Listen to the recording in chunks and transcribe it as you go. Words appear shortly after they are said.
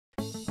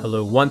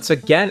Hello once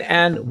again,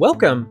 and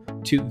welcome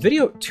to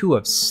video 2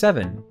 of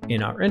 7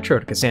 in our Intro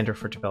to Cassandra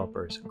for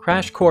Developers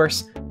crash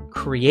course,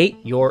 Create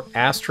Your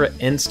Astra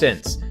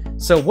Instance.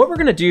 So what we're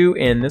going to do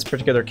in this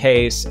particular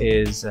case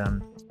is,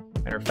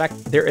 matter of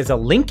fact, there is a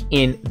link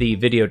in the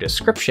video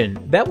description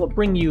that will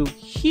bring you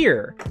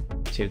here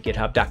to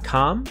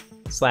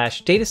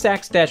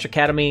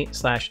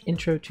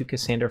github.com/datastax-academy/intro to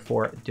Cassandra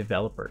for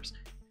Developers.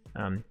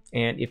 And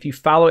if you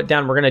follow it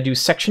down, we're going to do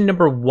section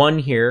number 1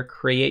 here,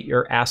 Create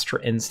Your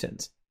Astra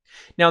Instance.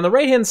 Now on the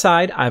right-hand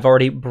side, I've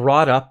already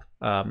brought up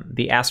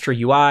the Astra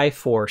UI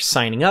for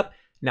signing up.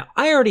 Now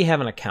I already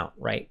have an account,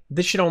 right?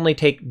 This should only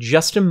take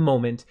just a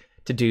moment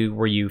to do,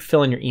 where you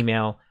fill in your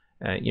email,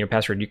 your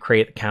password, you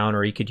create an account,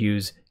 or you could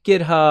use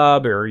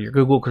GitHub or your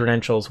Google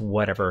credentials,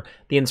 whatever.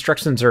 The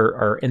instructions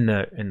are in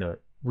the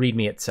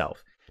README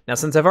itself. Now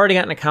since I've already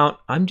got an account,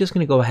 I'm just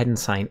going to go ahead and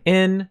sign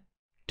in.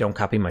 Don't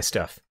copy my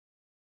stuff.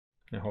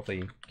 Now hopefully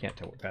you can't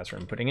tell what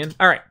password I'm putting in.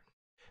 All right,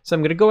 so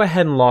I'm going to go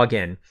ahead and log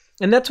in.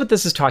 And that's what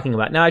this is talking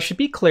about. Now I should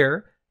be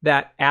clear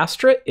that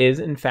Astra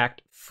is in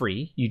fact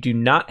free. You do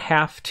not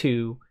have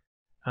to,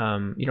 you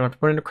don't have to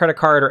put in a credit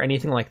card or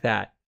anything like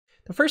that.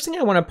 The first thing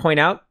I want to point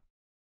out,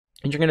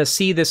 and you're going to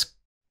see this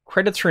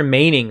credits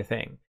remaining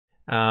thing.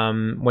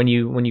 When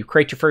you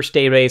create your first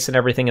database and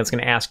everything, it's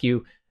going to ask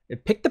you,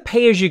 pick the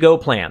pay-as-you-go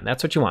plan.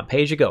 That's what you want,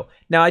 pay-as-you-go.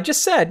 Now I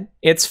just said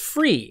it's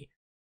free.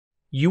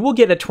 You will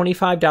get a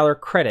 $25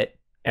 credit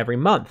every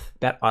month.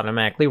 That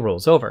automatically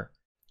rolls over.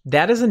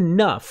 That is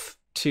enough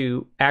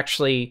to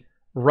actually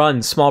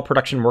run small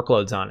production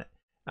workloads on it.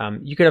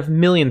 You could have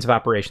millions of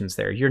operations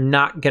there. You're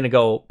not going to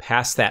go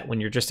past that when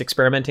you're just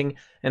experimenting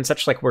and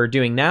such like we're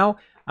doing now.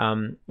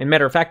 And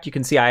matter of fact, you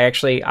can see I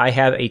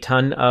have a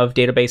ton of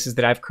databases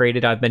that I've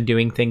created. I've been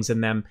doing things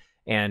in them.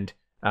 And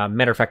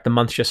matter of fact, the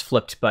month just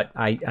flipped, but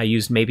I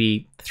used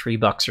maybe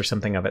 $3 or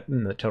something of it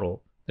in the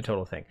total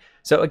thing.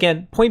 So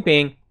again, point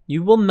being,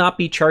 you will not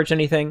be charged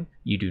anything.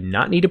 You do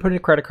not need to put a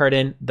credit card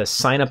in. The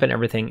sign up and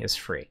everything is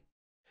free.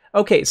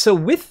 Okay, so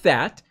with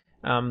that,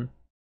 what I'm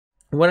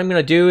going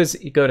to do is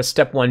you go to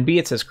step 1B.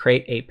 It says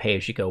create a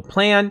pay-as-you-go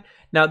plan.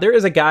 Now there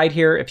is a guide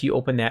here. If you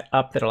open that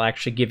up, that'll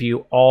actually give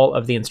you all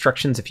of the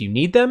instructions if you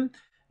need them.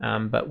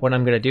 But what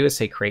I'm going to do is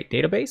say create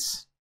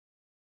database.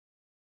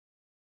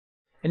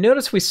 And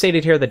notice we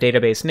stated here the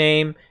database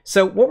name.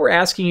 So what we're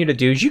asking you to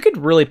do is you could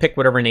really pick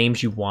whatever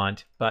names you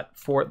want, but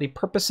for the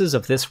purposes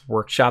of this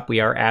workshop, we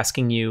are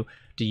asking you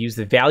to use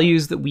the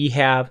values that we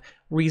have.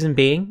 Reason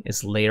being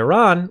is later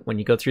on, when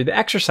you go through the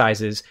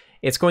exercises,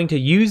 it's going to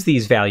use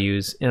these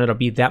values and it'll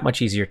be that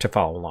much easier to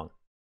follow along.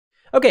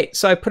 Okay,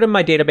 so I put in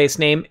my database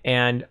name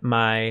and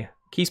my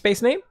key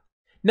space name.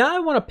 Now I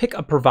want to pick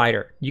a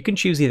provider. You can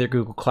choose either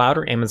Google Cloud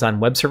or Amazon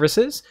Web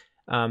Services.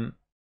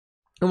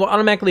 It will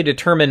automatically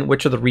determine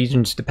which of the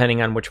regions,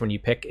 depending on which one you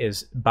pick,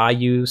 is by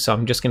you. So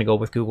I'm just going to go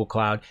with Google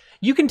Cloud.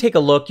 You can take a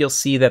look. You'll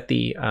see that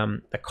the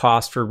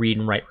cost for read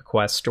and write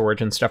requests, storage,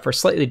 and stuff are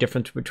slightly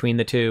different between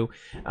the two.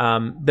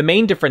 The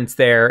main difference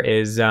there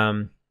is,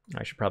 I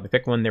should probably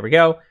pick one. There we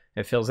go.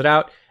 It fills it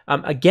out.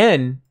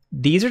 Again,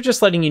 these are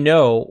just letting you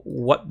know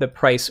what the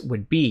price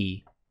would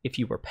be if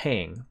you were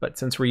paying. But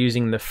since we're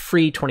using the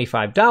free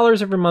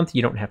 $25 every month,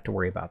 you don't have to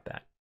worry about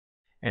that.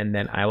 And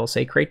then I will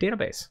say create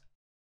database.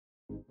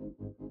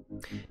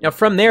 Now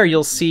from there,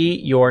 you'll see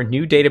your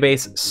new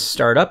database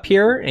start up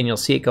here, and you'll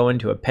see it go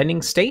into a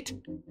pending state.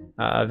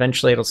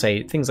 Eventually, it'll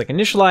say things like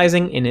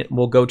initializing, and it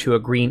will go to a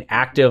green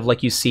active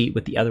like you see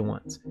with the other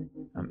ones.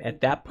 At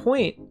that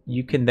point,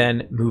 you can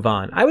then move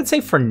on. I would say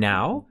for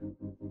now,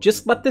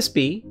 just let this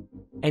be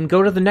and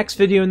go to the next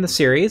video in the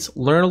series,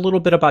 learn a little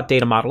bit about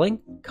data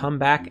modeling, come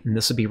back, and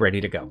this will be ready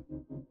to go.